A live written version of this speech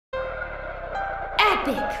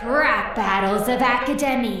epic rap battles of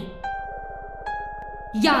Academy.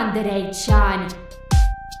 Yandere-chan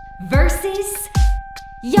versus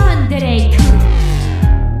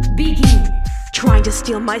Yandere-kun. Begin. Trying to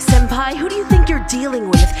steal my senpai? Who do you think you're dealing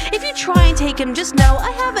with? If you try and take him, just know I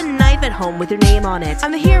have a knife at home with your name on it.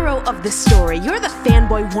 I'm the hero of this story, you're the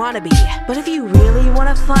fanboy wannabe. But if you really want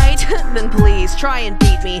to fight, then please try and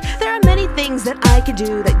beat me. There are many things that I can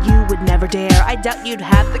do that you would never dare. I doubt you'd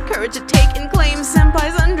have the courage to take and claim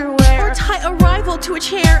senpai's underwear, or tie a rival to a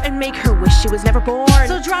chair and make her wish she was never born.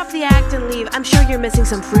 So drop the act and leave, I'm sure you're missing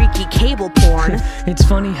some freaky cable porn. It's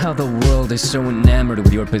funny how the world is so enamored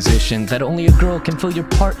with your position that only a girl can fill your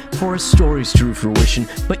part for a story's true fruition.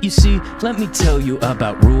 But you see, let me tell you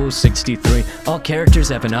about Rule 63. All characters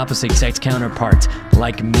have an opposite sex counterpart.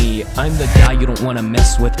 Like me, I'm the guy you don't want to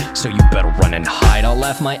mess with, so you better run and hide. I'll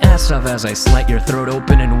laugh my ass off as I slit your throat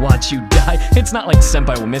open and watch you die. It's not like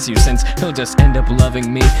senpai will miss you, since he'll just end up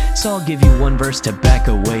loving me. So I'll give you one verse to back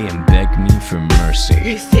away and beg me for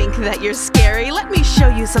mercy. You think that you're scary? Let me show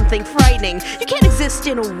you something frightening. You can't exist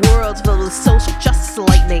in a world filled with social justice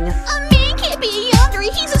lightning. A man can't be a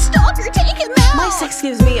Yandere, he's a stalker, take him out! My sex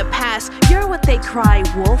gives me a pass, you're what they cry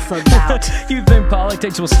wolf about. You think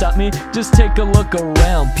politics will stop me? Just take a look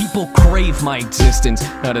around. People crave my existence.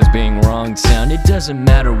 How does being wrong sound? It doesn't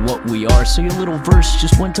matter what we are, so your little verse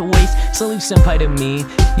just went to waste. So leave senpai to me,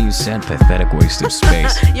 you sad pathetic waste of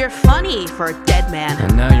space. You're funny for a dead man.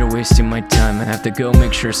 And now you're wasting my time. I have to go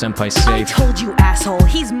make sure senpai's safe. I told you, asshole,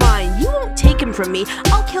 he's mine. You won't take him from me.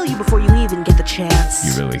 I'll kill you before you even get the chance.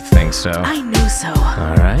 You really think so? I know so.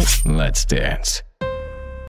 Alright, let's dance.